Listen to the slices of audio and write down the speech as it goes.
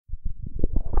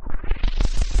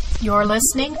You're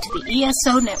listening to the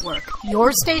ESO Network,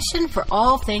 your station for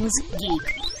all things geek.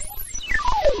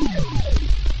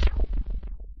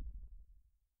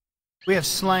 We have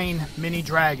slain many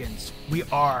dragons. We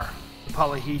are the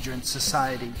Polyhedron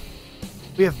Society.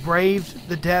 We have braved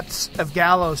the depths of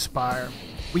Gallowspire.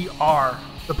 We are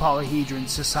the Polyhedron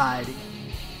Society.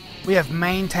 We have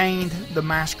maintained the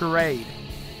Masquerade.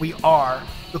 We are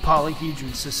the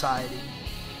Polyhedron Society.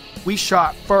 We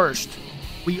shot first.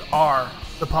 We are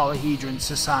the Polyhedron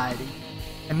Society.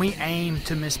 And we aim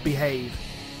to misbehave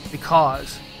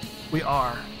because we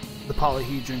are the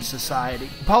Polyhedron Society.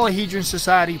 The Polyhedron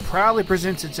Society proudly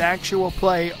presents its actual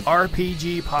play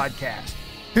RPG podcast.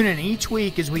 Tune in each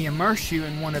week as we immerse you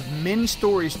in one of many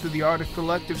stories through the art of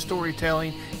collective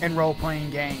storytelling and role-playing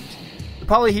games. The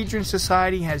Polyhedron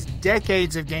Society has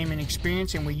decades of gaming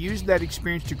experience, and we use that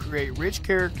experience to create rich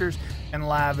characters and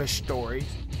lavish stories.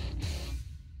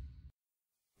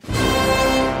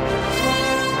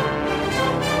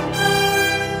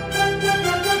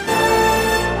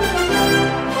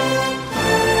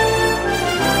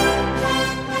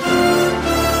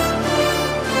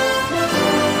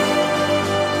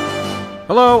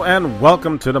 Hello and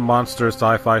welcome to the Monster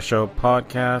Sci-Fi Show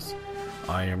podcast.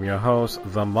 I am your host,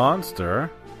 The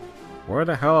Monster. Where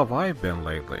the hell have I been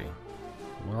lately?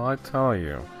 Well, I tell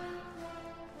you,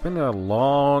 it's been a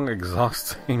long,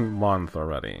 exhausting month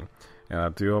already. And I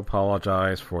do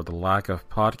apologize for the lack of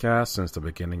podcasts since the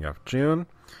beginning of June,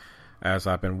 as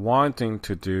I've been wanting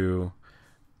to do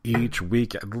each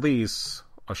week at least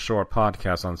a short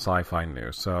podcast on sci-fi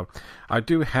news. So I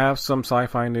do have some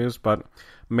sci-fi news, but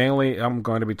mainly I'm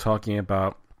going to be talking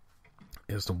about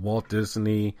is the Walt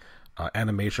Disney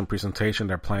animation presentation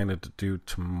they're planning to do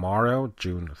tomorrow,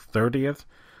 June 30th,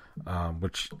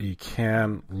 which you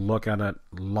can look at it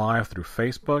live through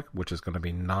Facebook, which is going to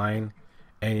be 9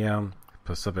 a.m.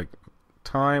 Pacific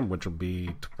time, which will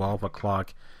be 12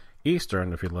 o'clock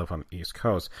Eastern if you live on the East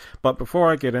Coast. But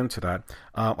before I get into that,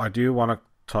 I do want to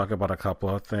talk about a couple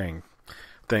of things.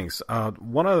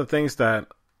 One of the things that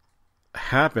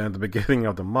happened at the beginning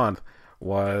of the month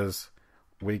was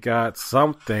we got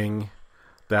something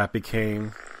that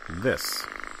became this.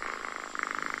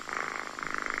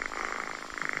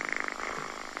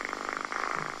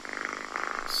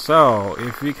 So,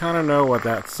 if you kind of know what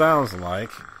that sounds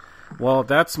like, well,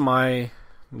 that's my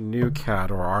new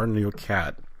cat, or our new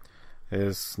cat.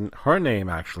 Her name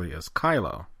actually is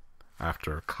Kylo,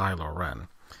 after Kylo Ren.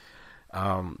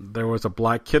 There was a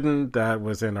black kitten that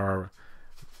was in our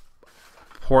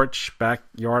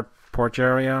backyard porch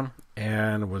area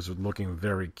and was looking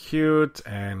very cute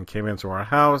and came into our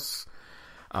house.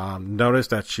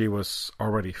 Noticed that she was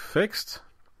already fixed,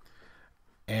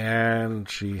 and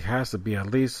she has to be at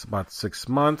least about 6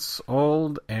 months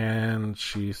old, and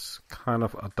she's kind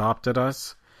of adopted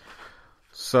us.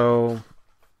 So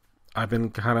I've been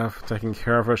kind of taking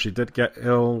care of her. She did get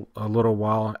ill a little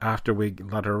while after we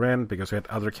let her in because we had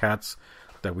other cats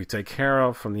that we take care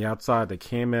of from the outside. They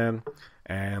came in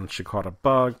and she caught a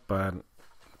bug, but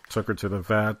took her to the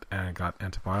vet and got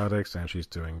antibiotics, and she's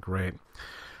doing great.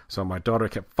 So my daughter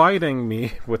kept fighting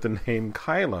me with the name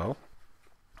Kylo,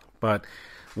 but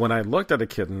when I looked at the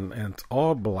kitten, and it's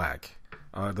all black,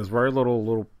 there's very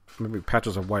little maybe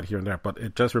patches of white here and there, but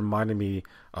it just reminded me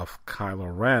of Kylo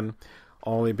Ren,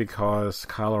 only because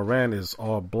Kylo Ren is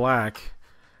all black,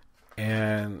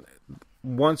 and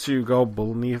once you go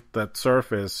beneath that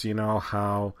surface, you know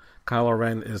how Kylo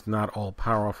Ren is not all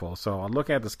powerful. So I look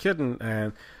at this kitten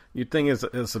and you think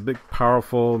it's a big,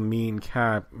 powerful, mean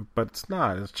cat, but it's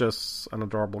not. It's just an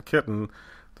adorable kitten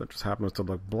that just happens to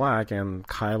look black, and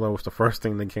Kylo was the first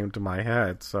thing that came to my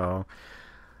head. So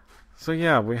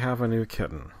yeah, we have a new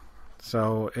kitten.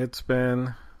 So it's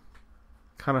been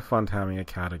kind of fun having a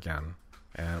cat again,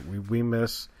 and we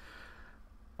miss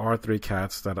our 3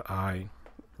 cats that I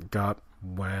got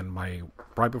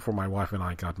right before my wife and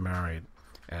I got married,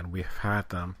 and we've had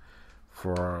them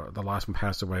for the last one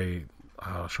passed away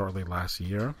shortly last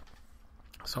year,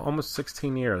 so almost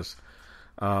 16 years.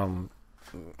 And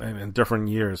in different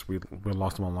years we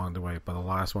lost them along the way, but the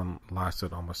last one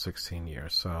lasted almost 16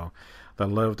 years. So they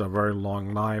lived a very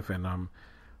long life, and I'm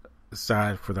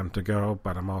sad for them to go,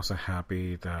 but I'm also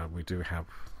happy that we do have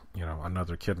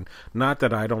another kitten. Not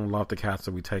that I don't love the cats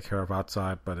that we take care of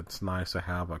outside, but it's nice to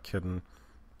have a kitten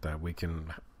that we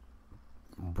can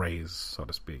raise, so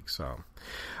to speak. So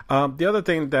the other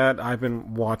thing that I've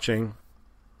been watching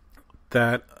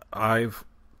that I've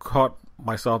caught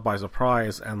myself by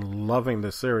surprise and loving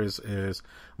this series is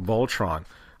Voltron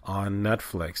on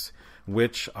Netflix,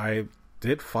 which I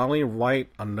did finally write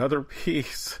another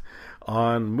piece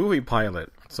on Movie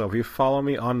Pilot. So if you follow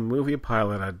me on Movie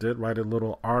Pilot, I did write a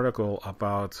little article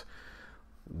about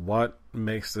what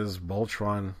makes this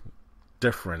Voltron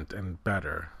different and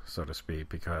better, so to speak,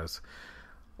 because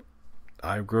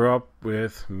I grew up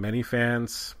with many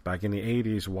fans back in the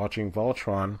 80s watching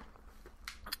Voltron,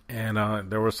 and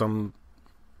there were some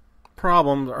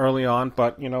problems early on,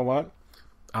 but you know what?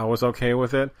 I was okay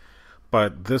with it.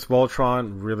 But this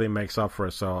Voltron really makes up for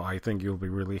it, so I think you'll be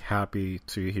really happy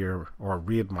to hear or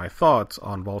read my thoughts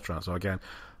on Voltron. So again,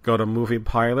 go to Movie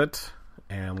Pilot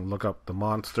and look up the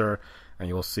monster, and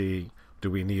you'll see, do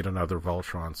we need another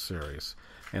Voltron series?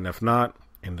 And if not,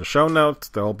 in the show notes,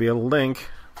 there'll be a link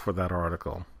for that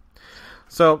article.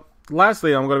 So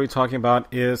lastly, I'm going to be talking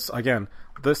about is, again,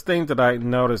 this thing that I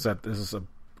noticed that this is a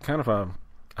kind of a,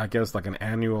 I guess, like an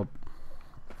annual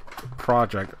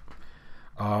project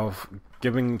of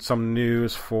giving some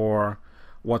news for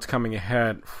what's coming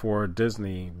ahead for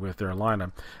Disney with their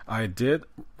lineup. I did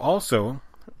also,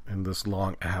 in this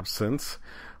long absence,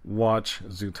 watch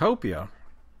Zootopia,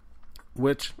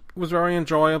 which was very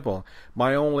enjoyable.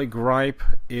 My only gripe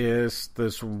is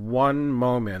this one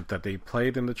moment that they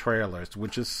played in the trailers,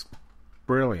 which is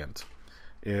brilliant,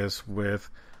 is with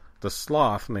the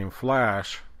sloth named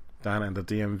Flash down in the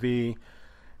DMV,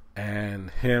 and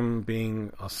him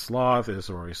being a sloth is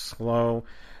very slow.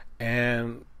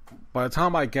 And by the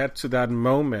time I get to that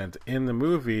moment in the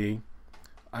movie,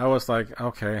 I was like,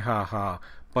 okay, haha.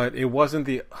 But it wasn't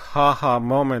the haha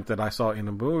moment that I saw in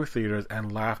the movie theaters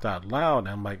and laughed out loud. And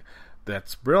I'm like,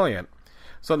 that's brilliant.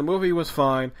 So the movie was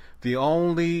fine. The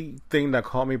only thing that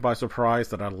caught me by surprise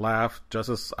that I laughed just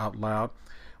as out loud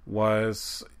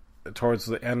was towards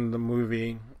the end of the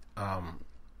movie.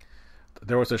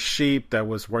 There was a sheep that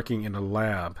was working in a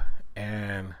lab,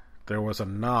 and there was a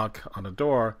knock on the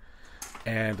door,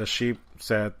 and the sheep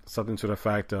said something to the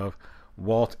effect of,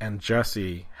 Walt and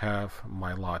Jesse have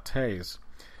my lattes.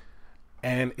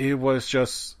 And it was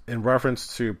just in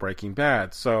reference to Breaking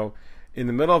Bad. So in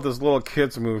the middle of this little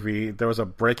kids movie, there was a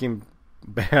Breaking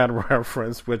Bad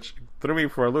reference, which threw me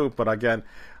for a loop. But again,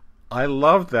 I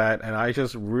loved that, and I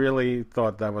just really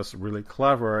thought that was really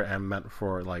clever and meant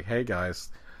for, like, hey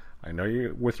guys, I know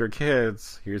you with your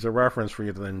kids, here's a reference for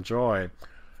you to enjoy.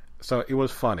 So it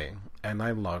was funny, and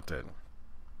I loved it.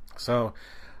 So,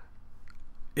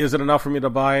 is it enough for me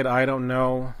to buy it? I don't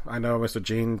know. I know Mr.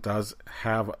 Gene does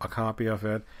have a copy of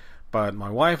it, but my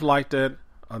wife liked it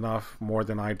enough more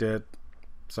than I did,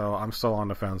 so I'm still on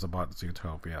the fence about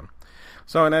Zootopia.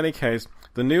 So in any case,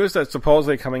 the news that's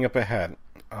supposedly coming up ahead,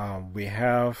 we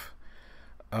have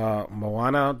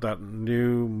Moana, that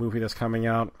new movie that's coming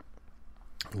out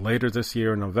later this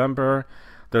year in November.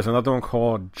 There's another one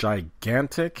called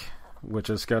Gigantic, which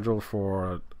is scheduled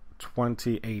for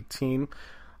 2018.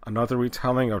 Another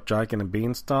retelling of Jack and the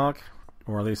Beanstalk,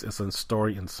 or at least it's a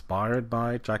story inspired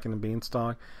by Jack and the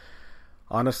Beanstalk.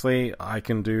 Honestly, I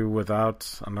can do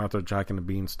without another Jack and the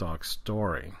Beanstalk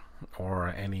story, or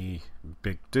any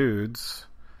big dudes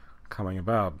coming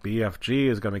about. BFG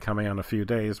is going to be coming out in a few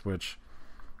days, which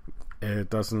it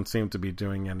doesn't seem to be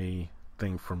doing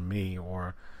anything for me,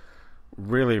 or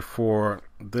really for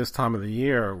this time of the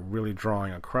year really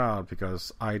drawing a crowd,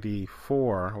 because ID4,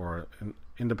 or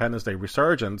Independence Day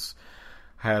Resurgence,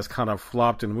 has kind of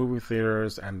flopped in movie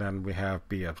theaters, and then we have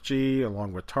BFG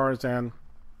along with Tarzan.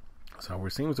 So we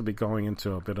seem to be going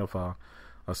into a bit of a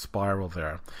spiral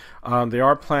there. There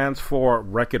are plans for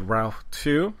Wreck-It Ralph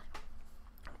 2,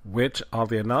 which,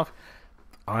 oddly enough,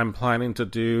 I'm planning to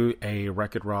do a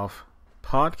Wreck-It Ralph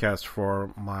podcast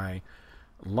for my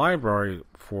library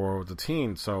for the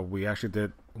teens. So we actually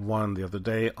did one the other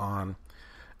day on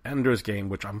Ender's Game,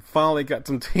 which I'm finally got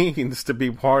some teens to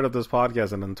be part of this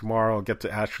podcast, and then tomorrow I'll get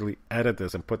to actually edit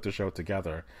this and put the show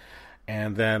together.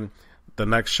 And then the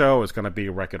next show is going to be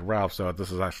Wreck-It Ralph, so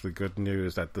this is actually good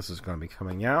news that this is going to be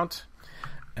coming out.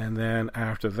 And then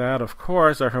after that, of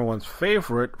course, everyone's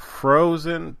favorite,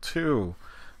 Frozen 2,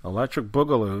 Electric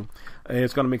Boogaloo,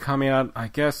 is going to be coming out, I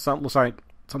guess, looks like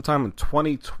sometime in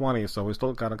 2020, so we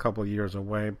still got a couple of years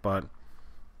away, but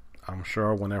I'm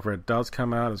sure whenever it does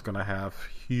come out, it's going to have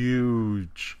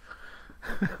huge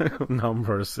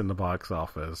numbers in the box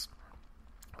office.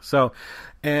 So,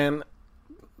 and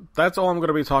that's all I'm going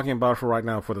to be talking about for right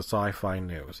now for the sci-fi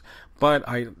news. But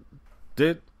I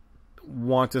did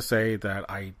want to say that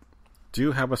I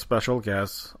do have a special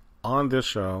guest on this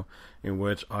show, in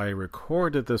which I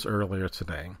recorded this earlier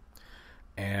today.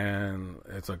 And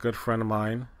it's a good friend of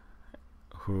mine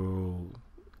who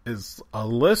is a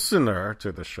listener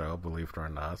to the show, believe it or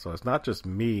not. So it's not just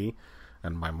me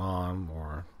and my mom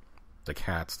or the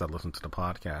cats that listen to the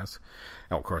podcast,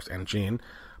 and of course, and Gene.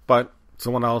 But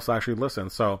someone else actually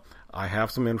listens. So I have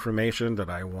some information that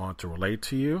I want to relate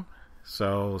to you.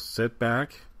 So sit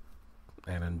back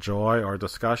and enjoy our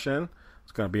discussion.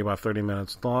 It's going to be about 30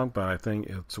 minutes long, but I think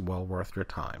it's well worth your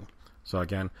time. So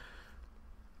again,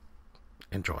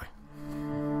 enjoy.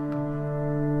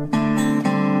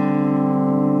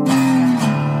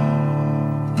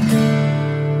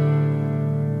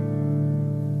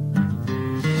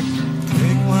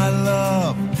 Take my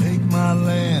love, take my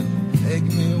land, take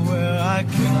me where I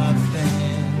cannot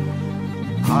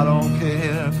stand. I don't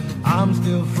care, I'm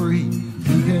still free.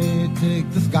 You can't take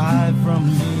the sky from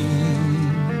me.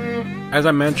 As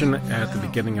I mentioned at the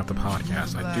beginning of the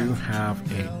podcast, I do have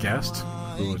a guest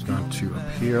who is going to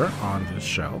appear on this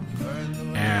show.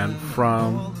 And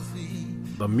from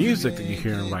the music that you're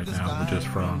hearing right now, which is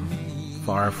from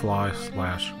Firefly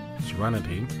 /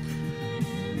 Serenity,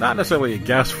 not necessarily a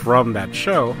guest from that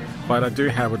show, but I do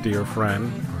have a dear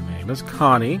friend. Her name is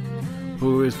Connie,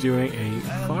 who is doing a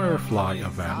Firefly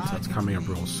event that's coming up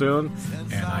real soon,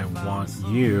 and I want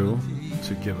you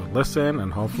to give a listen,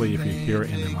 and hopefully if you're here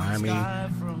in the Miami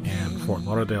and Fort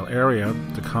Lauderdale area,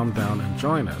 to come down and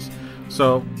join us.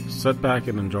 So sit back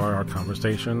and enjoy our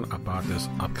conversation about this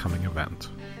upcoming event.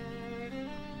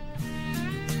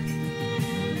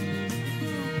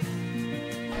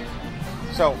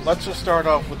 So let's just start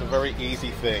off with a very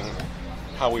easy thing,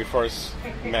 how we first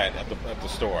met at the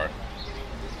store.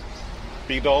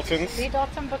 B. Dalton's? B.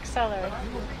 Dalton Bookseller,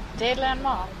 Dadeland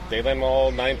Mall. Dadeland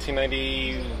Mall,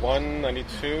 1991,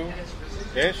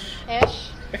 92-ish? Ish.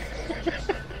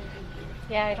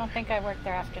 Yeah, I don't think I worked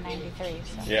there after 93.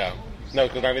 So. Yeah. No,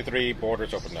 because 93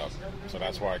 Borders opened up. So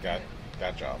that's where I got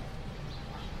that job.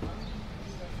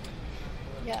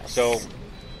 Yes. So,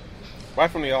 right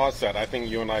from the onset, I think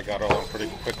you and I got along pretty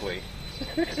quickly.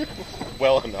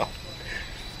 Well enough.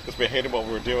 Because we hated what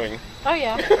we were doing. Oh,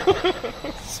 yeah.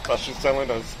 Especially selling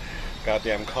those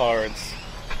goddamn cards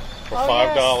for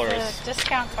 $5. Yes, the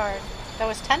discount card. That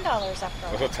was $10 after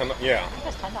all. Was it $10? Yeah. I think it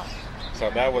was $10. So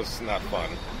that was not fun.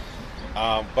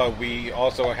 But we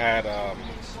also had a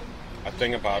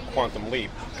thing about Quantum Leap,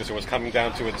 because it was coming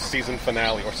down to its season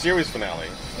finale, or series finale.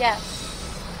 Yes.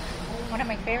 One of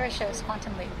my favorite shows,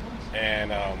 Quantum Leap.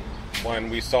 And when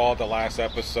we saw the last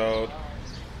episode,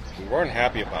 we weren't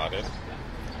happy about it.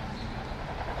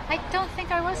 I don't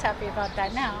think I was happy about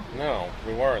that now. No,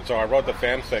 we weren't. So I wrote the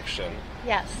fan fiction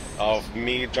Yes. of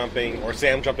me jumping, or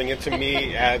Sam jumping into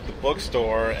me at the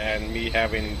bookstore, and me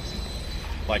having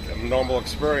like a normal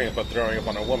experience, but throwing up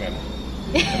on a woman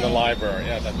in the library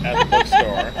at the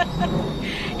bookstore.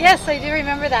 Yes, I do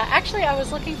remember that. Actually, I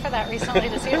was looking for that recently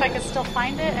to see if I could still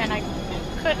find it, and I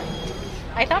couldn't.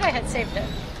 I thought I had saved it.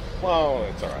 Well,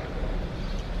 it's alright.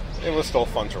 It was still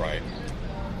fun to write.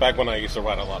 Back when I used to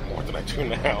write a lot more than I do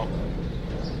now.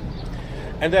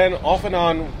 And then, off and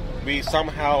on, we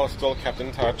somehow still kept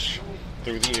in touch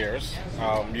through the years.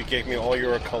 You gave me all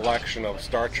your collection of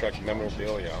Star Trek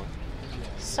memorabilia.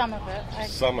 Some of it.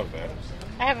 Some of it.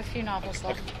 I have a few novels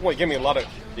left. Well, you gave me you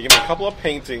gave me a couple of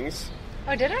paintings.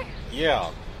 Oh, did I? Yeah.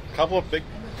 A couple of big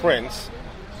prints.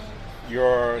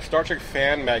 Your Star Trek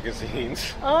fan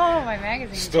magazines. Oh, my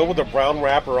magazine. Still with the brown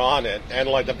wrapper on it, and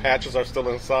like the patches are still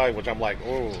inside, which I'm like,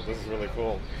 ooh, this is really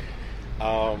cool.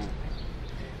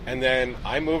 And then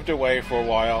I moved away for a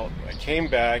while. I came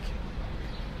back,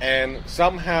 and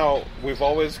somehow we've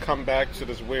always come back to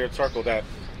this weird circle that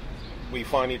we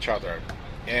find each other.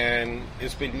 And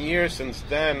it's been years since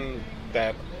then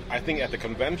that I think at the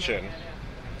convention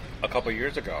a couple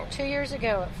years ago. 2 years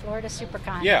ago at Florida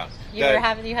SuperCon. Yeah. You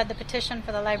had the petition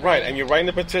for the library. Right, and you're writing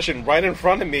the petition right in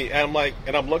front of me, and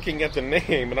I'm looking at the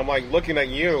name, and I'm like looking at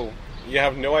you. You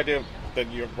have no idea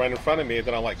that you're right in front of me.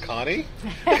 Then I'm like, Connie?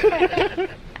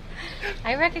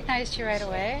 I recognized you right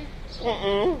away.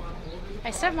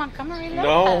 I said Montgomery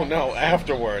Lopez. No,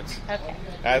 afterwards. Okay.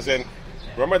 As in,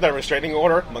 remember that restraining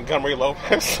order, Montgomery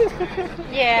Lopez?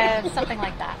 Yeah, something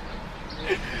like that.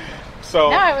 So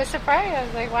no, I was surprised. I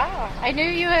was like, wow. I knew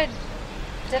you had...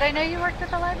 Did I know you worked at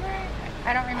the library?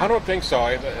 I don't remember. I don't think so.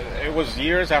 It was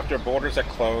years after Borders had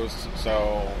closed,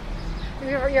 so...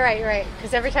 You're right.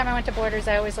 Because every time I went to Borders,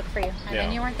 I always looked for you. And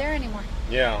then you weren't there anymore.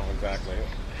 Yeah, exactly.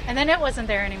 And then it wasn't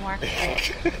there anymore.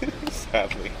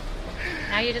 Sadly.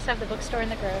 Now you just have the bookstore in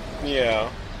the Grove. Yeah.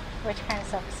 Which kind of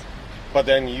sucks. But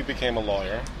then you became a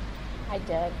lawyer. I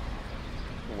did.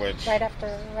 Which... Right after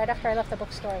I left the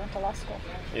bookstore, I went to law school.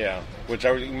 Yeah. Which I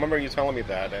remember you telling me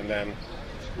that, and then...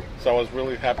 So I was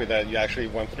really happy that you actually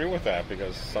went through with that,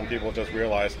 because some people just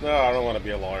realized, no, I don't want to be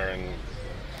a lawyer, and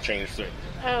change their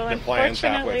plans halfway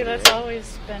unfortunately, through. that's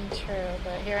always been true,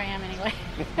 but here I am anyway.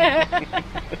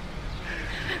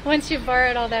 Once you've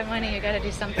borrowed all that money, you got to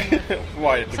do something with,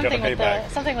 Why? You gotta pay back.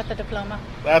 something with the diploma.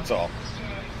 That's all.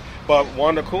 But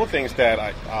one of the cool things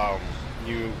that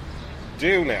you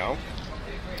do now,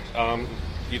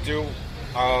 you do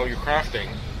your crafting.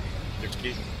 Your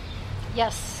geek.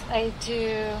 Yes, I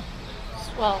do.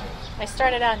 Well, I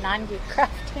started out non-geek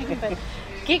crafting, but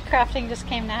geek crafting just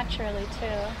came naturally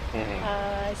too.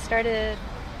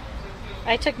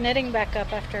 I took knitting back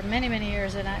up after many, many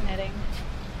years of not knitting,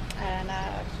 and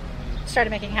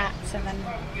started making hats, and then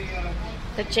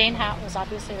the Jane hat was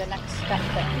obviously the next step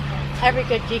that every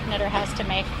good geek knitter has to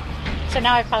make. So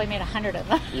now I've probably made 100 of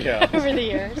them over the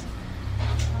years.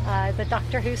 The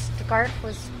Doctor Who scarf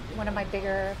was one of my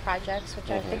bigger projects, which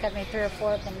I think I've made 3 or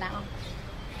 4 of them now.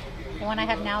 The one I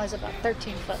have now is about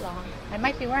 13 foot long. I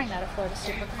might be wearing that at Florida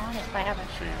SuperCon if I haven't.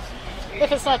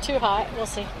 If it's not too hot, we'll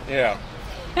see. Yeah.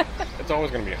 It's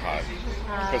always going to be hot.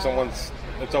 Because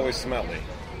it's always smelly.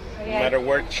 No matter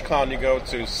which con you go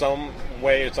to, some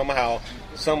way or somehow,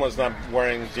 someone's not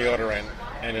wearing deodorant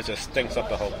and it just stinks up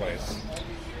the whole place.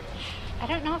 I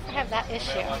don't know if I have that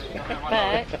issue,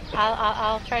 but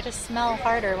I'll try to smell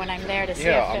harder when I'm there to see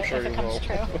if it comes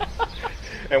true.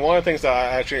 And one of the things that I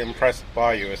actually impressed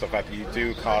by you is the fact that you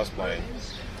do cosplay.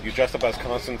 You dressed up as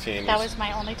Constantine. That was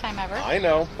my only time ever. I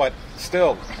know, but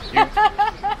still,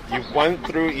 you went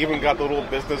through, even got the little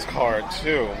business card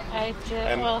too. I did.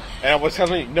 And I was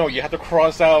telling you, no, you had to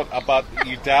cross out about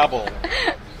you dabble.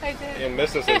 I did. In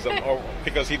mysticism, or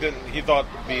because he thought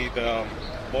the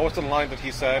what was the line that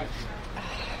he said?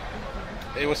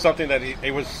 It was something that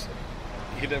it was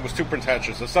too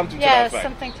pretentious, or something to that effect. Yeah,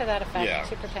 something to that effect. Yeah.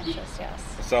 Too pretentious, yes.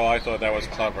 So I thought that was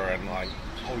clever, and like,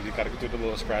 you got to do the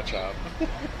little scratch out.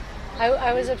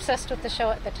 I was obsessed with the show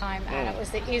at the time, and it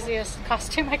was the easiest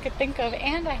costume I could think of,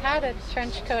 and I had a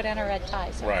trench coat and a red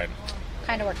tie, so right.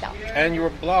 Kind of worked out. And you were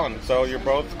blonde, so you're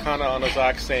both kind of on the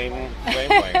exact same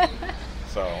wavelength.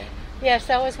 So. Yes,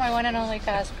 that was my one and only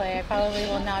cosplay. I probably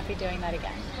will not be doing that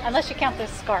again, unless you count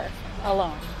this scarf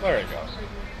alone. There you go.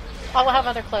 I will have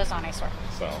other clothes on, I swear.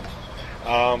 So,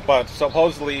 but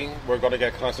supposedly we're going to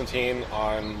get Constantine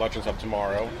on Legends of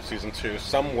Tomorrow, season 2.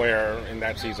 Somewhere in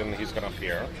that season he's going to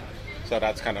appear. So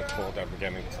that's kind of cool that we're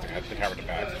getting the character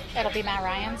back. It'll be Matt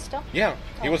Ryan still? Yeah,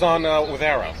 he was on with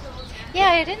Arrow. Yeah,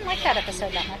 I didn't like that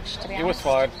episode that much, to be honest. It was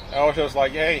fun. I was just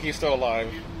like, hey, he's still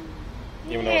alive.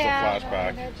 Even though it was a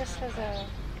flashback. It just was a...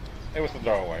 It was a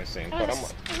throwaway scene. It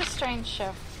was a strange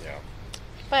show. Yeah.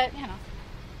 But,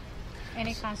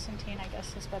 any Constantine, I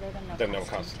guess, is better than no Constantine. No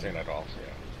Constantine at all,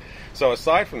 yeah. So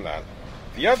aside from that,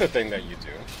 the other thing that you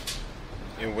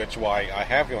do, in which why I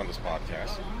have you on this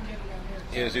podcast,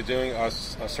 is you're doing a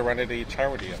Serenity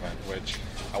charity event, which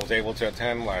I was able to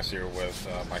attend last year with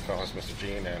my co-host, Mr.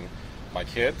 Gene, and my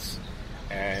kids.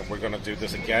 And we're going to do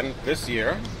this again this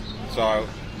year. So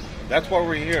that's why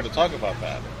we're here, to talk about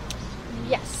that.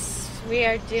 Yes. We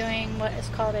are doing what is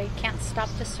called a Can't Stop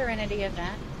the Serenity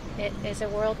event. It is a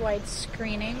worldwide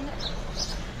screening.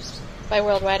 By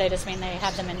worldwide, I just mean they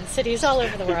have them in cities all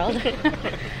over the world.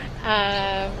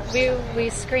 We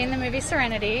screen the movie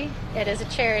Serenity. It is a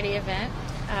charity event.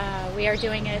 We are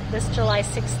doing it this July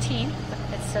 16th.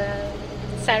 It's a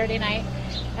Saturday night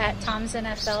at Tom's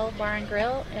NFL Bar and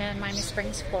Grill in Miami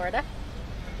Springs, Florida.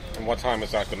 And what time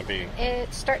is that going to be?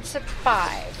 It starts at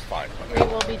 5. 5. We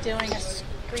will be doing a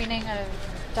screening of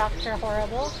Dr.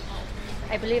 Horrible.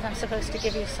 I believe I'm supposed to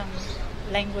give you some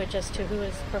language as to who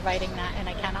is providing that, and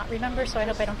I cannot remember, so I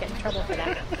hope I don't get in trouble for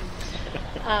that.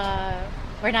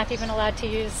 We're not even allowed to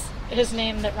use his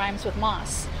name that rhymes with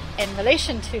Moss in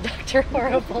relation to Dr.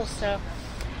 Horrible,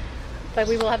 but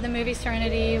we will have the movie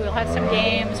Serenity, we'll have some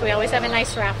games, we always have a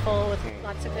nice raffle with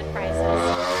lots of good prizes.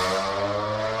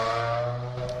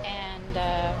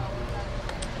 And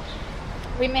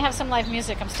we may have some live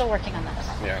music. I'm still working on that.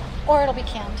 Yeah. Or it'll be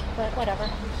canned, but whatever.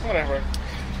 Whatever.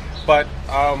 But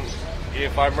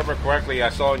if I remember correctly, I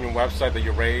saw on your website that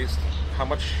you raised how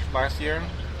much last year?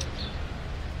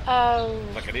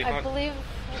 Like at 800? I believe,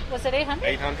 was it 800?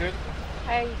 800?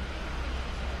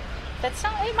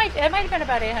 It might have been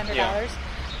about $800. Yeah.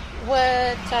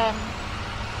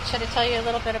 Should I tell you a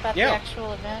little bit about the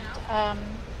actual event?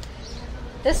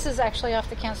 This is actually off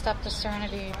the Can't Stop the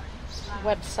Serenity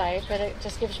website, but it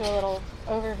just gives you a little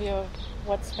overview of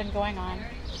what's been going on.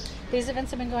 These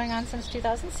events have been going on since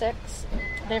 2006.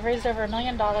 They've raised over $1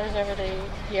 million over the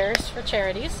years for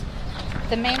charities.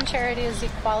 The main charity is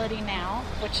Equality Now,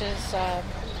 which is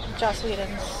Joss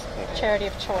Whedon's charity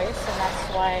of choice, and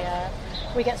that's why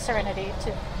we get Serenity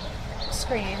to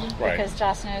screen, because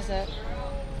Joss knows that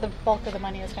the bulk of the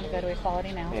money is going to go to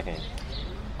Equality Now.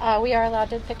 We are allowed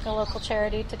to pick a local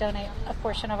charity to donate a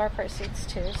portion of our proceeds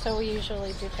to, so we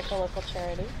usually do pick a local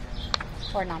charity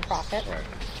or nonprofit.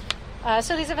 Right.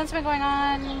 So these events have been going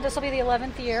on, this will be the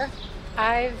 11th year.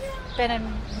 I've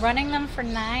been running them for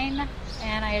 9,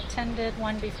 and I attended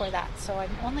one before that, so I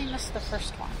only missed the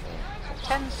first one.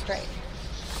 10 straight.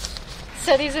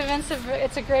 So these events,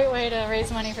 it's a great way to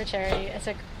raise money for charity. It's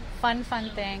a fun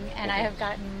thing, and I have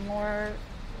gotten more.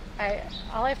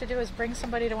 All I have to do is bring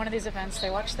somebody to one of these events, they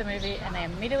watch the movie, and they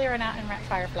immediately run out and rent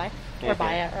Firefly, or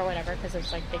buy it, or whatever, because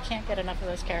it's like they can't get enough of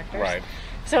those characters. Right.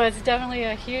 So it's definitely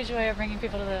a huge way of bringing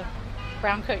people to the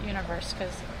Brown Coat universe,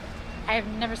 because I have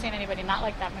never seen anybody not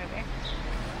like that movie.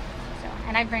 So,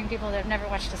 and I bring people that have never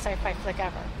watched a sci-fi flick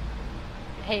ever.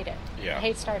 Hate it. Yeah.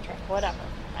 Hate Star Trek, whatever.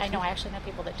 I know, I actually know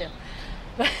people that do.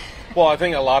 Well, I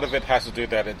think a lot of it has to do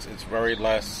that it's very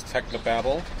less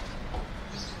technobabble.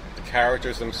 The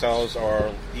characters themselves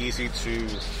are easy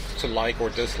to like or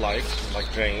dislike,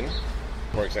 like Jane,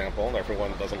 for example.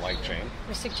 Everyone doesn't like Jane.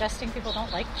 You're suggesting people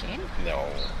don't like Gene? No.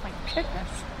 My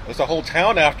goodness. There's a whole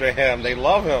town after him. They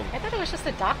love him. I thought it was just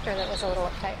the doctor that was a little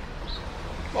uptight.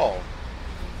 Oh,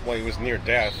 well, he was near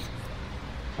death.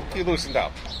 He loosened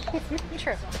up.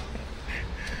 True.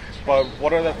 But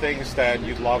what are the things that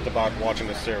you loved about watching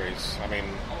the series? I mean...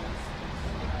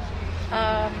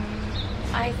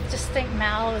 I just think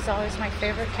Mal is always my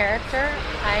favorite character.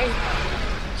 I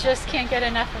just can't get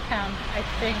enough of him. I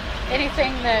think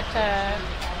anything that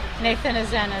Nathan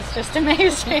is in is just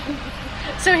amazing.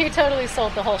 So he totally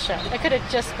sold the whole show. It could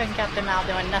have just been Captain Mal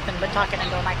doing nothing but talking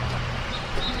into a microphone.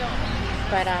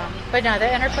 But no,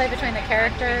 the interplay between the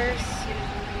characters.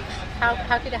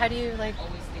 How do you like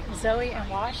Zoe and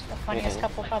Wash, the funniest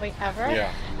couple probably ever?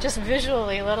 Yeah. Just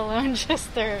visually, let alone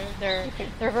just their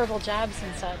verbal jabs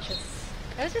and such.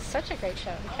 It was just such a great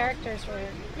show. The characters were,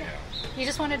 you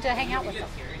just wanted to hang out with them.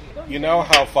 You know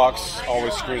how Fox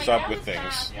always screws up with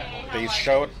things. They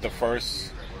showed the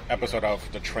first episode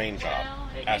of The Train Job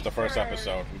as the first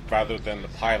episode, rather than the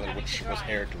pilot, which was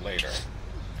aired later.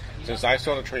 Since I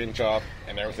saw The Train Job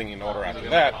and everything in order after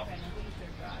that,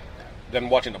 then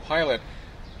watching the pilot,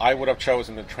 I would have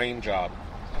chosen The Train Job,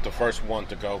 the first one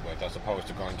to go with, as opposed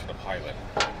to going to the pilot.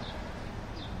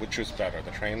 Which was better,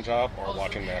 The Train Job or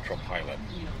watching the actual pilot?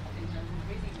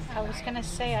 I was going to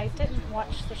say I didn't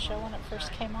watch the show when it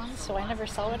first came on, so I never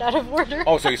saw it out of order.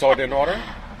 Oh, so you saw it in order?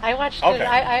 I watched it.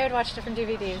 I had watched different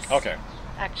DVDs. Okay.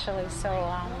 Actually, so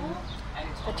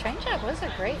The Train Job was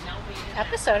a great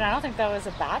episode. I don't think that was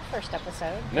a bad first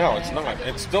episode. No, it's not.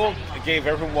 It still gave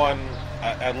everyone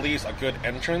at least a good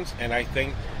entrance, and I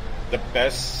think the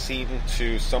best scene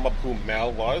to sum up who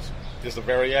Mal was is the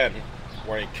very end,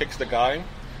 where he kicks the guy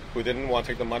who didn't want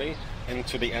to take the money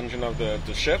into the engine of the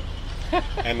ship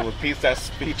and repeats that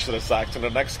speech to the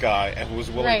next guy and who was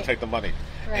willing to take the money.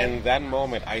 Right. And that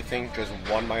moment, I think, just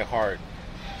won my heart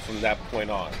from that point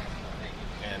on.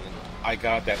 And I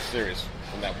got that series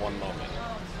from that one moment.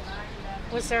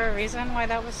 Was there a reason why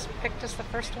that was picked as the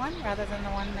first one rather than the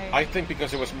one they... I think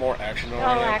because it was more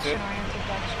action-oriented. Oh, action-oriented,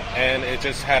 gotcha. And it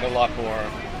just had a lot more...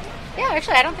 Yeah,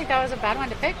 actually, I don't think that was a bad one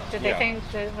to pick. Did they think,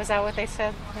 was that what they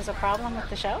said was a problem with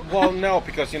the show? Well, no,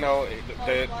 because,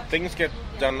 the things get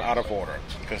done out of order.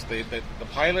 Because the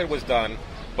pilot was done,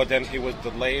 but then it was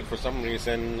delayed for some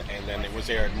reason, and then it was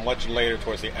aired much later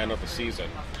towards the end of the season,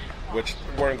 which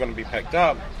weren't going to be picked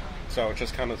up. So it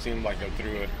just kind of seemed like they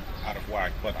threw it out of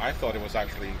whack. But I thought it was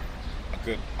actually a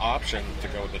good option to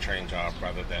go with The Train Job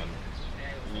rather than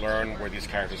learn where these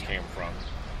characters came from.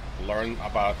 Learn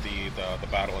about the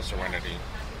Battle of Serenity.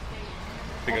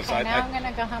 Because okay, now I'm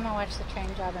going to go home and watch The Train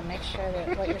Job and make sure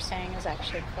that what you're saying is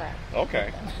actually correct.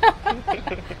 Okay.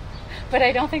 But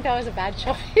I don't think that was a bad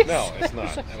choice. No, it's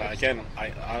not. And again,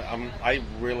 I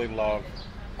really love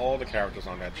all the characters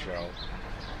on that show.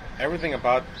 Everything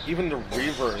about, even the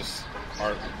Reavers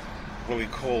are really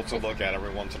cool to look at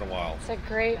every once in a while. It's a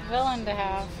great villain to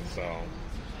have. So,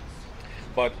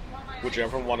 but would you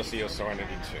ever want to see a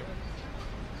Serenity 2?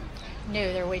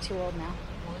 No, they're way too old now.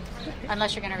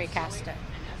 Unless you're going to recast it.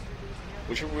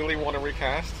 Would you really want to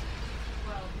recast?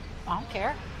 I don't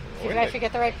care. Really? If you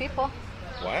get the right people.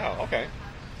 Wow, okay.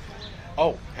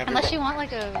 Oh, unless you want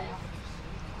like a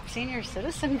senior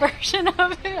citizen version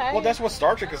of it. Well, that's what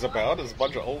Star Trek is about, is a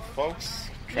bunch of old folks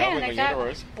traveling the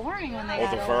universe. Boring when they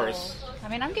got diverse. Old. I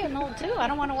mean, I'm getting old too. I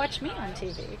don't want to watch me on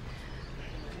TV.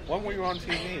 When were you on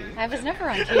TV? I was never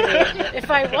on TV.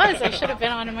 If I was, I should have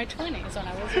been on in my 20s when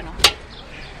I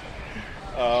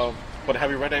was, But have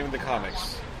you read any of the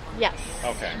comics? Yes.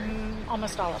 Okay.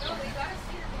 Almost all of them.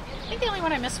 I think the only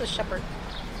one I missed was Shepard.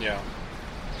 Yeah.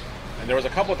 And there was a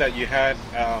couple that you had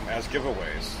as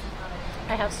giveaways.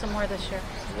 I have some more this year.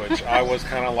 which I was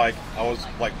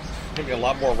maybe a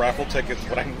lot more raffle tickets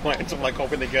when I went, so I'm like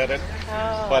hoping to get it.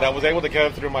 Oh. But I was able to get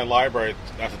it through my library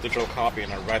as a digital copy,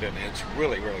 and I read it, and it's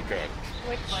really, really good.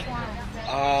 Which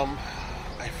one?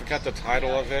 I forgot the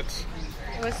title of it.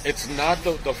 It's not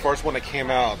the first one that came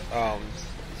out.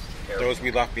 Those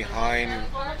We Left Behind.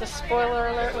 The spoiler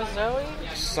alert was Zoe?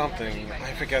 Something.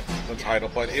 I forget the title,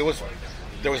 but there was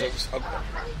a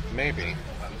maybe.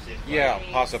 Yeah,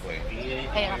 possibly. I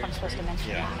don't know if I'm supposed to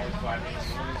mention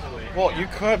that. Well, you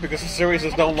could, because the series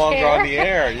is no longer care. on the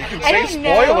air. You can I say don't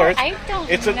know. spoilers. I don't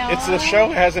it's the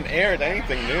show hasn't aired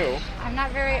anything new. I'm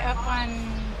not very up on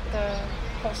the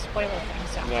whole spoiler thing,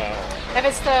 so. No. If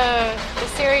it's the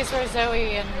series where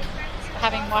Zoe and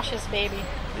having Wash's baby,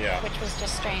 Yeah. which was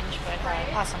just strange, but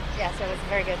awesome. Yes, it was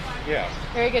very good. Yeah.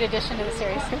 Very good addition to the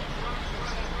series.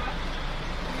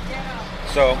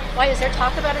 So. Why, is there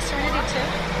talk about a Serenity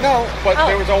too? No, but Oh.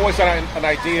 there was always an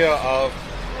idea of,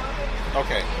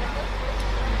 okay,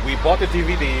 we bought the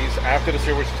DVDs after the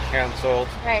series was canceled.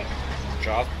 Right.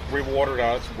 Josh rewarded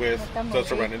us with the the movie.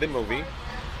 Serenity movie.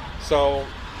 So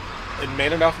it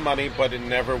made enough money, but it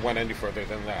never went any further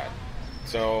than that.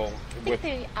 So I think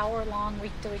the hour-long,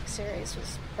 week-to-week series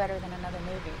was better than another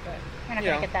movie, but we're not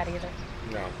Yeah. going to get that either.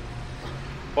 no.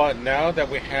 But now that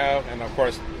we have, and of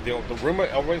course, the rumor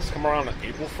always come around on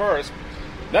April 1st,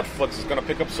 Netflix is going to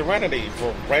pick up Serenity for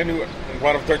a brand new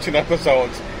run of 13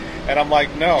 episodes. And I'm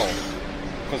like, no.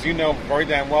 Because you know very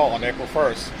damn well on April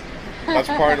 1st, that's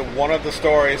part of one of the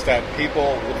stories that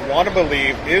people would want to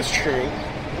believe is true,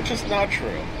 which is not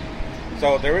true.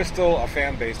 So there is still a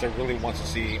fan base that really wants to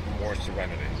see more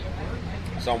Serenity.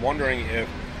 So I'm wondering if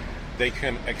they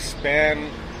can expand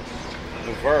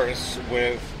the verse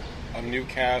with a new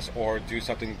cast or do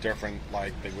something different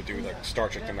like they would do like Star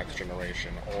Trek The Next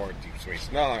Generation or Deep Space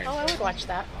Nine. Oh, I would watch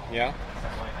that. Yeah?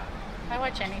 I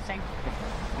watch anything.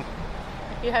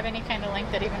 If you have any kind of link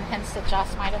that even hints that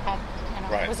Joss might have had,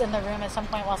 Right. was in the room at some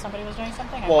point while somebody was doing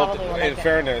something, I Well, probably would in like it.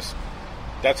 fairness,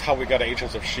 that's how we got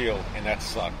Agents of S.H.I.E.L.D., and that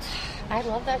sucked. I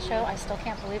love that show. I still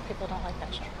can't believe people don't like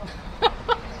that show.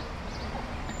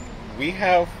 We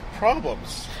have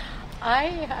problems. I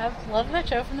have loved that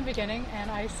show from the beginning,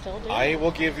 and I still do. I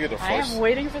will give you the I first... am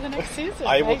waiting for the next season.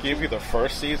 I will give you the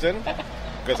first season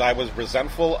because I was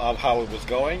resentful of how it was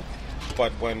going.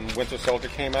 But when Winter Soldier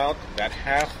came out, that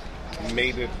half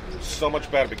made it so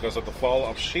much better because of the fall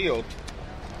of S.H.I.E.L.D.,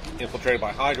 infiltrated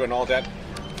by Hydra and all that.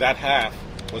 That half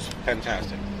was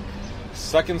fantastic.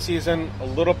 Second season, a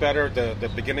little better. The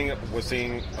beginning was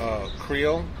seeing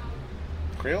Creel?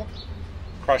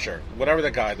 Crusher. Whatever the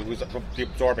guy who was the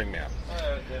absorbing man.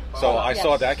 So I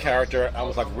saw that character. I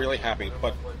was like really happy.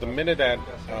 But the minute that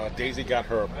Daisy got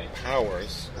her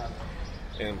powers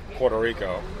in Puerto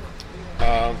Rico,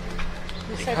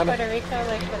 You said Puerto Rico,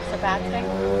 like it's a bad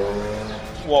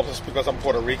thing? well, just because I'm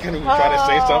Puerto Rican and trying to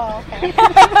say something.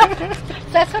 Okay.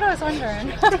 That's what I was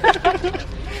wondering.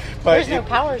 But There's no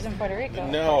powers in Puerto Rico.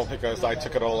 No, because I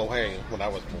took it all away when I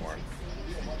was born.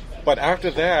 But after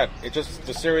that,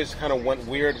 the series kind of went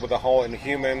weird with the whole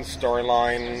Inhuman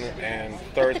storyline and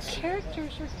third. But the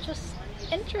characters are just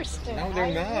interesting. No, they're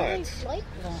I not. really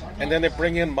like them. And then they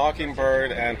bring in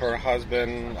Mockingbird and her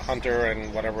husband Hunter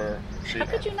and whatever she. How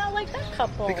could you not like that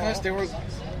couple? Because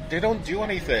they don't do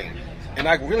anything, and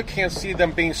I really can't see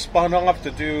them being spun off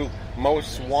to do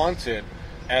Most Wanted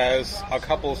as a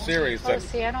couple series. Oh,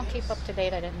 see, I don't keep up to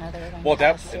date. I didn't know they were going Well, to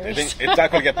have a it's series.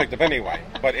 not going to get picked up anyway.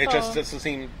 But it just Oh. doesn't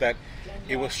seem that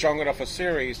it was strong enough a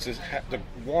series to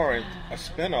warrant a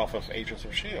spin-off of Agents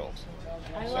of S.H.I.E.L.D.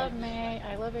 I love May.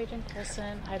 I love Agent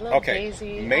Coulson. I love Okay,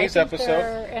 Daisy. May's I think episode,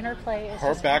 their interplay is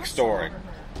her just backstory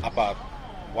awesome. about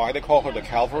why they call her the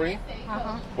Cavalry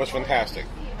was fantastic.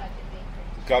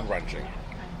 Gut-wrenching.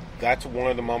 That's one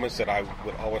of the moments that I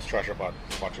would always treasure about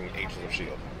watching Agents of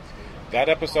S.H.I.E.L.D. That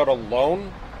episode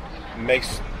alone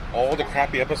makes all the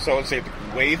crappy episodes they had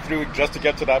to wade through just to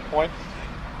get to that point.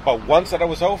 But once that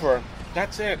was over,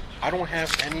 that's it. I don't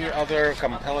have any other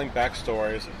compelling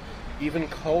backstories. Even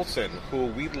Coulson, who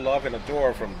we love and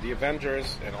adore from The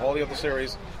Avengers and all the other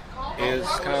series, is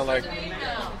kind of like,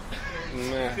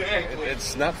 meh,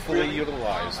 it's not fully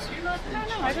utilized. I don't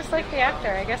know. I just like the actor.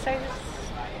 I guess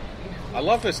I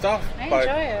love his stuff, enjoy but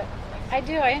it. I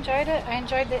do. I enjoyed it. I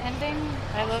enjoyed the ending.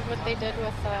 I love what they did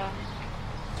with.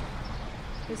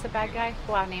 Who's the bad guy?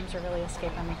 Wow, names are really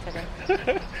escaping me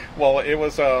today. well, it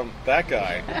was that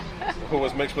guy who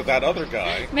was mixed with that other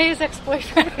guy. May's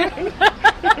ex-boyfriend,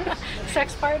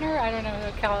 sex partner. I don't know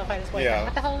who qualified as boyfriend. Yeah.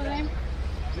 What the hell is his name?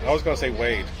 I was going to say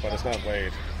Wade, but it's not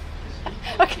Wade.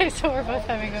 Okay, so we're both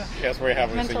having a Yes, we're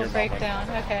having a mental senior moment. breakdown.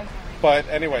 Okay. But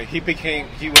anyway, he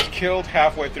was killed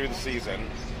halfway through the season.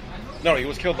 No, he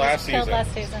was killed last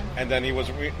season. And then he was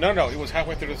he was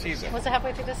halfway through the season. Was it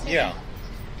halfway through the season? Yeah.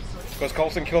 Because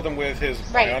Coulson killed him with his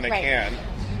bionic hand,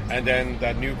 and then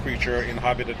that new creature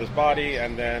inhabited his body,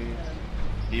 and then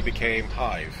he became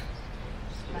Hive.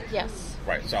 Yes.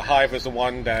 Right, so Hive is the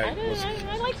one that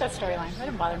I like that storyline. It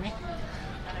didn't bother me.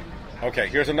 Okay,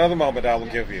 here's another moment I will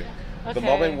give you. Okay. The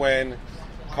moment when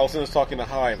Coulson is talking to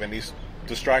Hive, and he's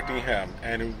distracting him,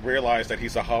 and he realized that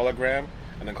he's a hologram,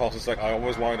 and then Coulson's like, I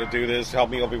always wanted to do this,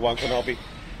 help me, Obi-Wan Kenobi.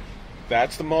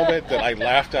 That's the moment that I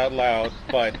laughed out loud,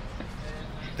 but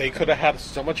they could have had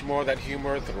so much more of that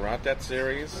humor throughout that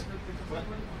series.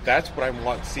 That's what I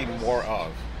want to see more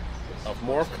of.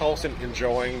 More of Coulson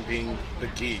enjoying being the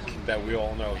geek that we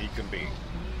all know he can be.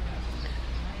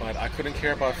 But I couldn't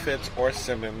care about Fitz or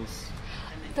Simmons.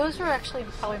 Those were actually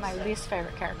probably my least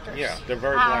favorite characters. Yeah, they're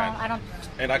very bland. I don't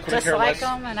and I couldn't care less.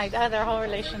 them, and their whole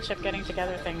relationship getting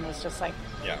together thing was just like,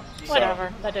 So,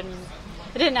 whatever.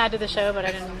 It didn't add to the show, but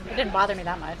it didn't bother me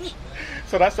that much.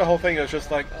 So that's the whole thing. It was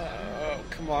just like, oh,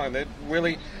 come on, they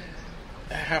really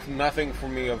have nothing for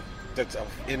me that's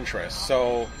of interest.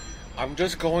 So I'm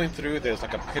just going through this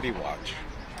like a pity watch.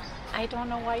 I don't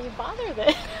know why you bothered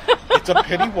it. It's a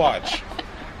pity watch.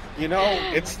 You know,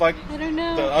 it's like I don't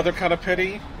know. the other kind of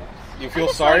pity. You feel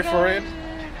sorry for it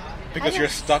because you're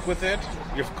stuck with it.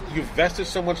 You've vested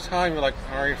so much time. You're like,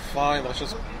 all right, fine, let's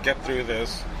just get through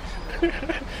this.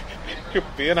 You'll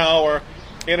be an hour,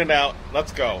 in and out.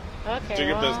 Let's go. Okay, do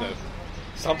your business.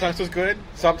 Sometimes it's good.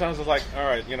 Sometimes it's like, all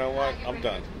right, you know what? I'm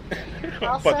done.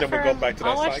 But then we go back to that cycle.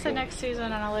 I'll watch the next season,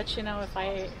 and I'll let you know if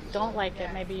I don't like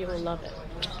it. Maybe you will love it.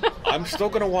 I'm still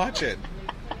going to watch it.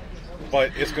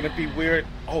 But it's going to be weird.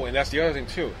 Oh, and that's the other thing,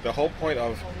 too. The whole point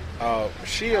of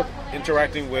S.H.I.E.L.D.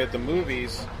 interacting with the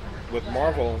movies, with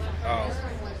Marvel,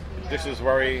 this is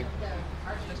very...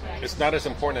 It's not as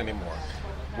important anymore.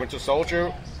 Winter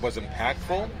Soldier was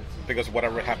impactful because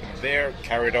whatever happened there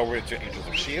carried over to Agents of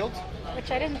S.H.I.E.L.D. Which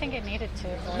I didn't think it needed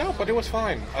to. But no, but it was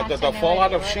fine. The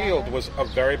fallout of S.H.I.E.L.D. was a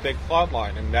very big plot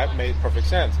line, and that made perfect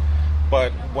sense.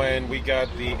 But when we got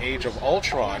the Age of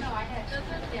Ultron,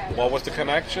 what was the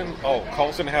connection? Oh,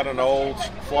 Coulson had an old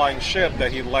flying ship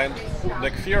that he lent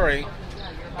Nick Fury,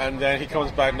 and then he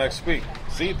comes back next week.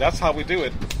 See, that's how we do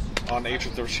it on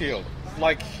Agents of S.H.I.E.L.D.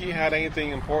 Like he had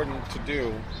anything important to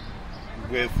do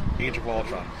with Age of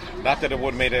Ultron. Not that it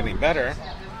would have made it any better,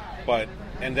 but...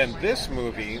 And then this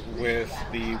movie with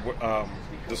the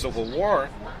Civil War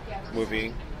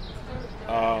movie,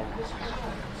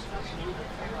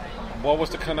 what was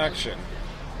the connection?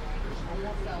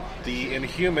 The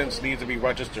Inhumans need to be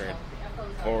registered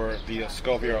for the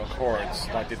Scoville Accords,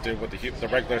 like they did with the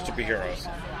regular superheroes.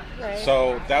 Right.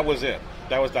 So that was it.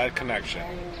 That was that connection.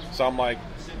 So I'm like,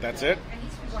 that's it?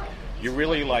 You're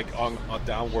really like on a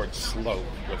downward slope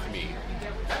with me.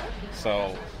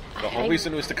 So the whole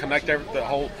reason was to connect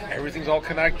everything's all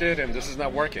connected, and this is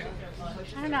not working.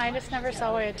 I don't know. I just never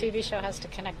saw why a TV show has to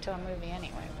connect to a movie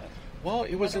anyway. But well,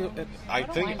 it was. I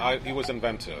think it was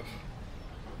inventive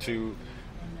to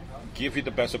give you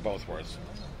the best of both worlds.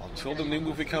 Until the new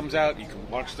movie comes out, you can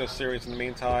watch the series in the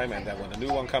meantime, and then when the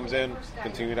new one comes in,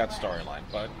 continue that storyline.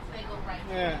 But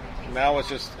now it's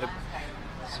just.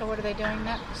 So what are they doing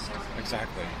next?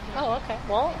 Exactly. Oh, okay.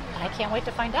 Well, I can't wait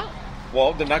to find out.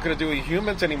 Well, they're not going to do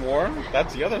Inhumans anymore.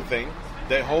 That's the other thing.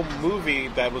 The whole movie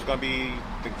that was going to be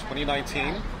in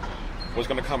 2019 was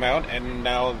going to come out, and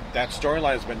now that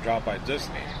storyline has been dropped by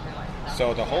Disney.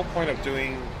 So the whole point of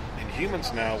doing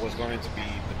Inhumans now was going to be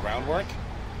the groundwork.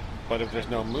 But if there's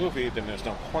no movie, then there's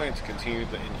no point to continue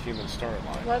the Inhuman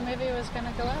storyline. What movie was going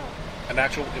to go out? An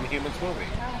actual Inhumans movie.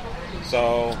 Oh.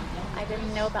 So... I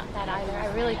didn't know about that either. I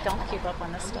really don't keep up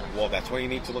on this stuff. Well, that's why you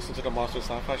need to listen to the Monster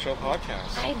Sci-Fi Show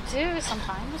podcast. I do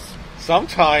sometimes.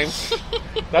 Sometimes.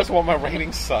 That's why my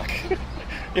ratings suck.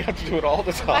 You have to do it all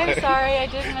the time. I'm sorry, I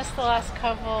did miss the last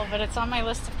couple, but it's on my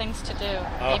list of things to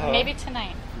do. Maybe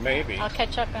tonight. Maybe. I'll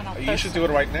catch up and I'll You should do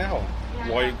it right now.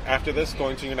 While after this,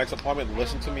 going to your next appointment,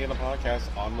 listen to me in the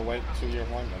podcast on the way to your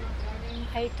appointment.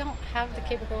 I don't have the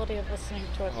capability of listening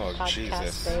to a podcast,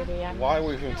 Jesus. baby. Why are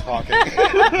we even talking?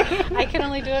 I can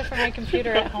only do it from my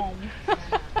computer at home.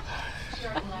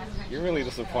 You're really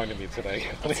disappointing me today.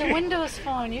 It's a Windows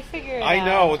phone. You figure it out. I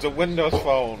know, it's a Windows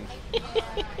phone.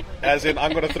 As in,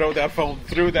 I'm going to throw that phone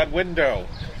through that window.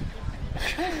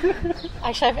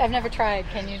 Actually, I've never tried.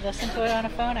 Can you listen to it on a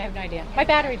phone? I have no idea. My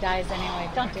battery dies anyway.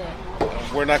 Don't do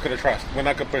it. We're not going to trust. We're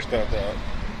not going to push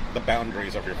the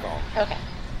boundaries of your phone. Okay.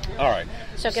 All right.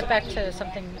 So get back to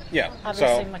something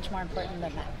obviously much more important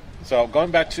than that. So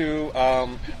going back to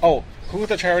who are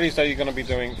the charities that you're going to be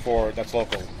doing for that's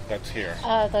local, that's here?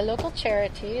 The local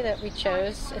charity that we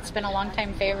chose, it's been a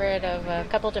long-time favorite of a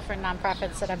couple different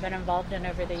nonprofits that I've been involved in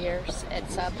over the years.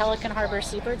 It's Pelican Harbor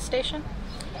Seabird Station.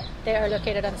 They are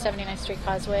located on 79th Street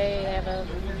Causeway.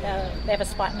 They have a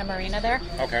spot in the marina there.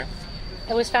 Okay.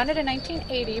 It was founded in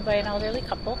 1980 by an elderly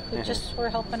couple who just were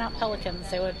helping out pelicans.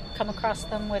 They would come across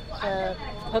them with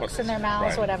hooks in their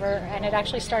mouths, Right. whatever, and it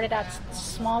actually started out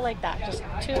small like that. Just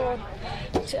I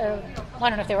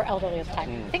don't know if they were elderly at the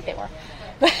time. I think they were.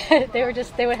 But they would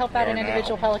help out an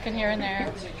individual pelican here and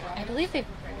there. I believe they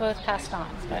both passed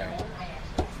on. But.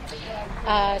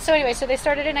 So anyway, so they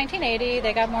started in 1980.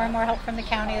 They got more and more help from the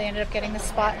county. They ended up getting the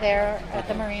spot there at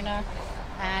the marina.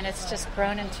 And it's just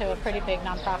grown into a pretty big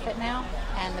nonprofit now.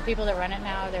 And the people that run it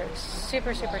now, they're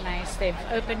super, super nice. They've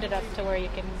opened it up to where you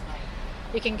can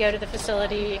go to the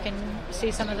facility. You can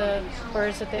see some of the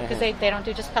birds because they don't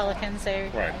do just pelicans. They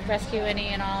Right. rescue any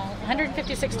and all.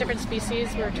 156 different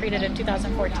species were treated in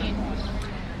 2014.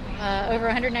 Over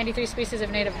 193 species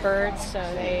of native birds. So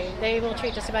they will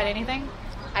treat just about anything.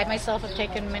 I myself have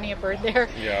taken many a bird there.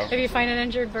 Yeah. If you find an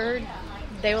injured bird,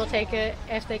 they will take it.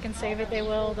 If they can save it, they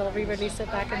will. They'll re-release it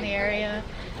back in the area.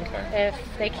 Okay. If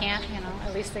they can't,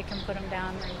 at least they can put them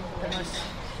down in the most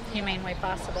humane way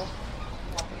possible.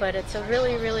 But it's a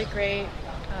really, really great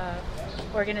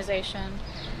organization,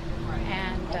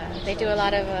 and they do a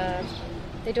lot of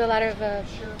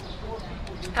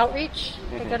outreach.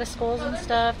 They go to schools and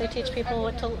stuff. They teach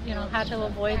people how to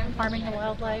avoid harming the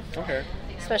wildlife. Okay.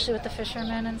 Especially with the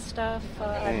fishermen and stuff.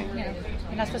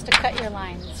 You're not supposed to cut your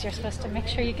lines. You're supposed to make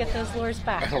sure you get those lures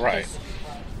back. Right.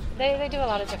 They do a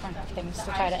lot of different things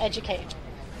to try to educate.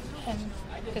 And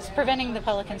because preventing the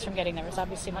pelicans from getting there is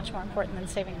obviously much more important than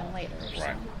saving them later.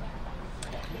 Right.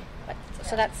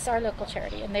 So that's our local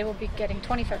charity, and they will be getting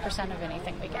 25% of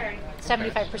anything we get.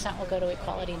 75% will go to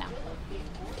Equality Now.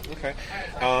 Okay.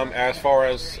 As far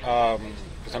as,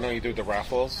 because I know you do the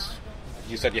raffles,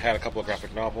 you said you had a couple of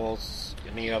graphic novels.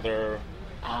 Any other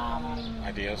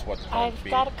ideas? I've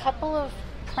got a couple of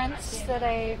prints that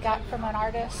I got from an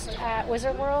artist at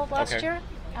Wizard World last Okay. year.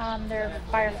 They're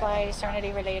Firefly,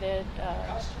 Serenity related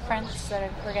prints that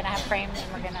we're going to have framed,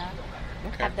 and we're going to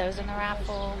have those in the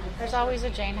raffle. There's always a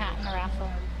Jane hat in the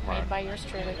raffle made by yours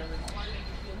truly.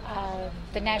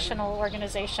 The national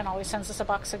organization always sends us a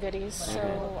box of goodies,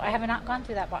 so I have not gone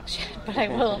through that box yet, but I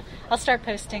will. I'll start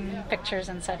posting pictures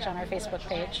and such on our Facebook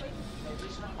page.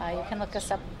 You can look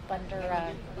us up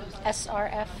under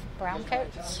SRF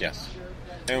Browncoats. Yes.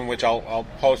 In which I'll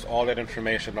post all that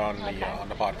information on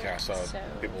the podcast, so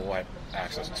people will have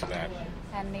access to that.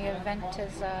 And the event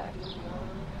is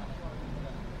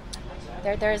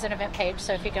there is an event page,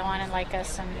 so if you go on and like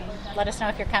us and let us know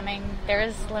if you're coming. There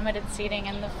is limited seating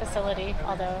in the facility,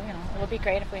 although it would be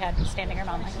great if we had standing room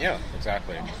only. Yeah,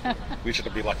 exactly. We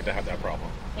should be lucky to have that problem.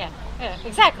 Yeah,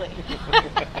 exactly.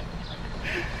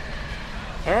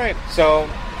 All right. So,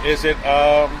 is it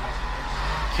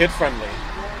kid friendly?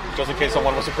 Just in case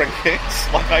someone wants to bring kids,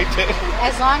 like I did.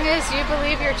 As long as you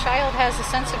believe your child has a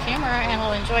sense of humor and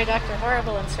will enjoy Dr.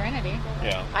 Horrible and Serenity,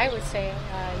 I would say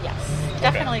yes.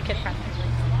 Definitely kid friendly.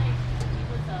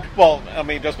 Well, I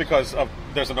mean, just because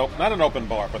there's not an open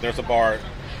bar, but there's a bar.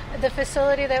 The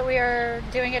facility that we are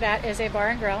doing it at is a bar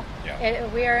and grill. Yeah.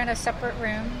 We are in a separate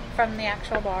room from the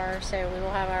actual bar, so we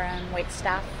will have our own wait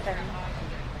staff and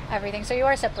everything. So you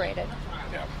are separated.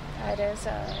 Yeah. It is.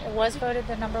 It was voted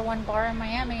the #1 bar in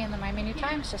Miami in the Miami New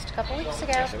Times just a couple weeks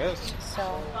ago. Yes, it is.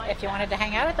 So if you wanted to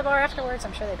hang out at the bar afterwards,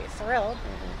 I'm sure they'd be thrilled.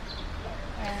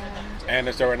 And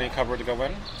is there any cover to go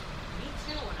in?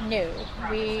 No,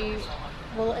 we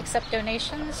will accept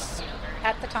donations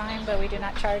at the time, but we do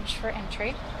not charge for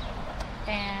entry.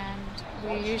 And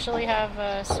we usually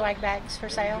have swag bags for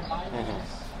sale.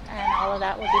 And all of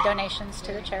that will be donations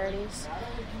to the charities.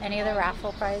 Any of the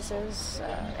raffle prizes,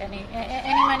 any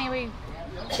money we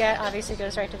get obviously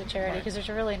goes right to the charity because there's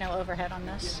really no overhead on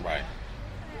this. Right.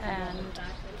 And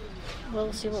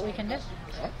we'll see what we can do.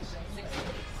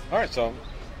 All right, so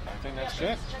I think that's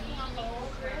good.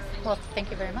 Well, thank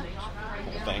you very much.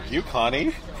 Thank you,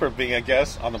 Connie, for being a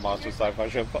guest on the Monster Sci-Fi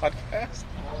Show podcast.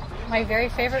 My very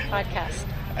favorite podcast.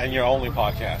 And your only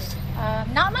podcast.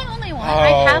 Not my only one. Oh.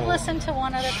 I have listened to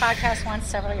one other podcast once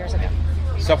several years ago.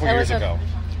 Several years ago.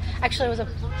 Actually, it was a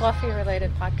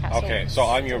Buffy-related podcast. Okay, so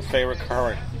I'm your favorite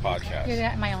current podcast.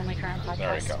 You're my only current podcast.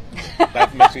 There we go.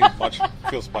 That makes me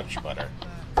feels much better.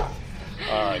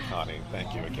 All right, Connie.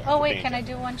 Thank you again. Oh, for wait, being can I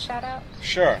here. do one shout out?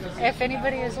 Sure. If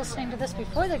anybody is listening to this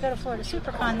before they go to Florida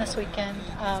SuperCon this weekend,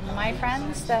 my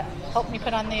friends that helped me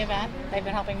put on the event, they've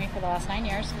been helping me for the last 9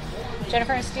 years.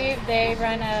 Jennifer and Steve, they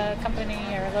run a company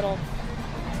or a little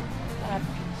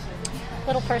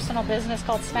personal business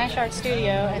called Smash Art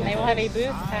Studio, and they will have a booth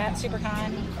at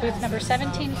SuperCon, booth number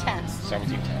 1710.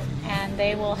 1710. And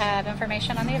they will have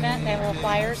information on the event. They will have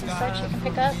flyers and such you can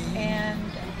pick up, and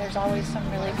there's always some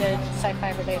really good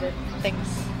sci-fi related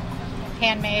things,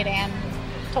 handmade and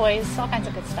toys, all kinds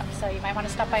of good stuff. So you might want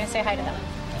to stop by and say hi to them.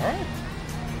 All right.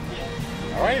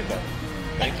 All right, then.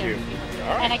 Thank you.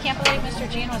 All right. And I can't believe Mr.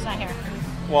 Gene was not here.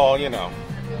 Well,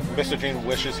 Mr. Gene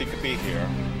wishes he could be here,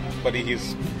 but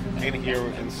he's in here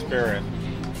in spirit.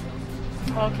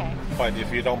 Okay. But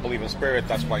if you don't believe in spirit,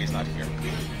 that's why he's not here.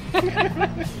 All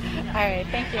right,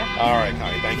 thank you. All right,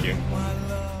 Connie, thank you.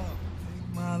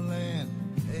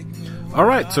 All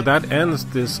right, so that ends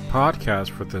this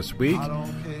podcast for this week.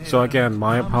 So again,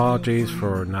 my apologies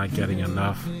for not getting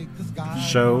enough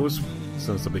shows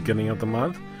since the beginning of the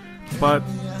month, but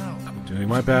I'm doing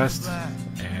my best,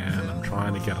 and I'm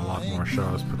trying to get a lot more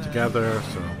shows put together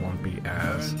so it won't be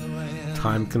as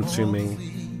time-consuming,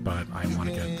 but I want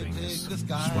to get things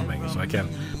swimming. So again,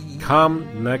 come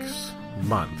next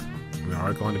month, we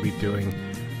are going to be doing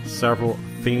several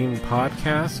theme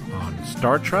podcasts on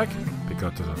Star Trek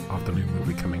because of the new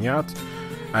movie coming out,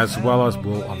 as well as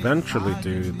we'll eventually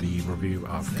do the review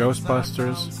of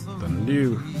Ghostbusters, the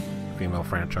new female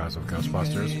franchise of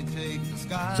Ghostbusters.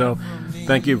 So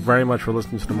thank you very much for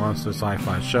listening to the Monster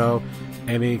Sci-Fi Show.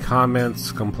 Any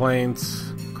comments,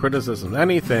 complaints, criticism,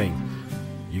 anything,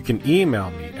 you can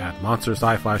email me at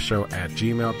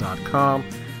monsterscifishow@gmail.com.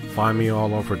 Find me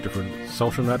all over different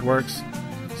social networks.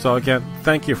 So again,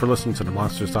 thank you for listening to the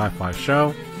Monster Sci-Fi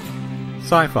Show.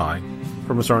 Sci-fi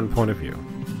from a certain point of view.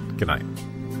 Good night.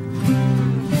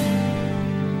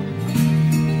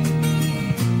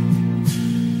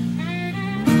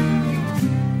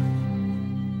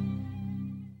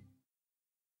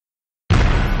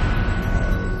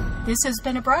 This has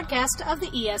been a broadcast of the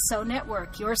ESO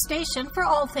Network, your station for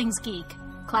all things geek,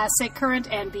 classic, current,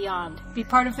 and beyond. Be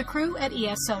part of the crew at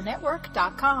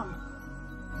ESONetwork.com.